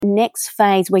next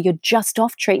phase where you're just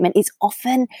off treatment is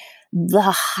often the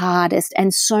hardest,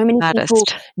 and so many people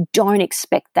don't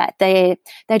expect that. They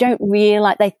don't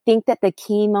realize, they think that the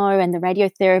chemo and the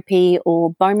radiotherapy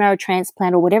or bone marrow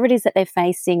transplant or whatever it is that they're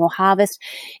facing, or harvest,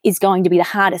 is going to be the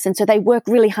hardest, and so they work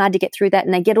really hard to get through that,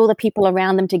 and they get all the people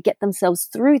around them to get themselves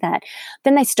through that.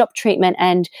 Then they stop treatment,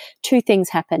 and two things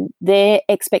happen. Their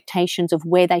expectations of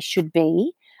where they should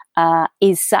be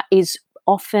is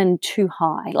often too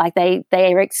high. Like they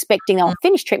are expecting, I'll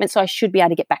finish treatment, so I should be able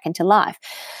to get back into life.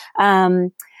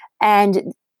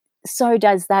 And so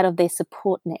does that of their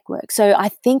support network. So I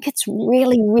think it's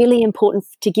really, really important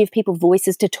to give people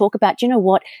voices to talk about, you know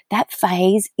what, that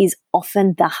phase is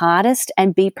often the hardest,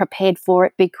 and be prepared for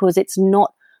it, because it's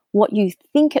not what you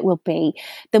think it will be.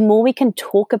 The more we can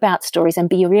talk about stories and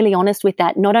be really honest with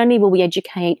that, not only will we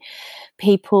educate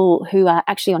people who are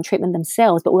actually on treatment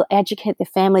themselves, but we'll educate their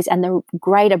families and the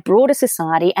greater, broader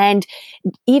society, and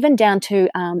even down to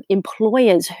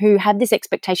employers who have this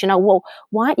expectation, oh, well,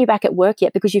 why aren't you back at work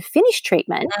yet? Because you've finished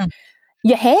treatment.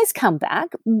 Your hair's come back.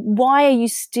 Why are you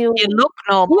still... You look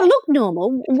normal. You look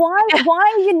normal.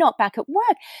 Why are you not back at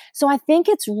work? So I think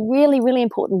it's really, really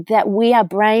important that we are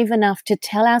brave enough to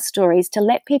tell our stories, to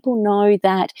let people know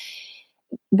that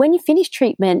when you finish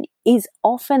treatment is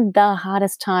often the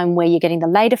hardest time, where you're getting the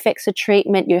late effects of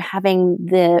treatment, you're having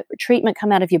the treatment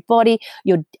come out of your body,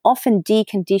 you're often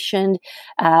deconditioned,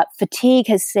 fatigue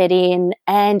has set in,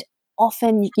 and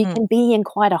often you can be in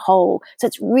quite a hole. So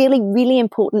it's really, really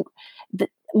important.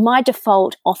 My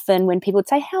default often when people would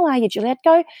say, how are you, Julie? I'd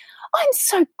go, I'm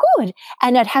so good.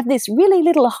 And I'd have this really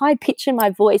little high pitch in my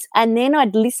voice, and then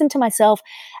I'd listen to myself,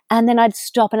 and then I'd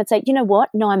stop and I'd say, you know what?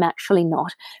 No, I'm actually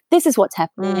not. This is what's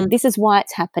happening, and this is why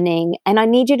it's happening. And I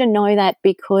need you to know that,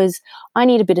 because I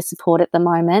need a bit of support at the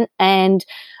moment. And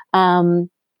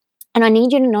I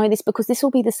need you to know this, because this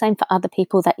will be the same for other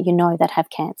people that you know that have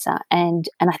cancer. And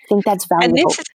I think that's valuable. And this is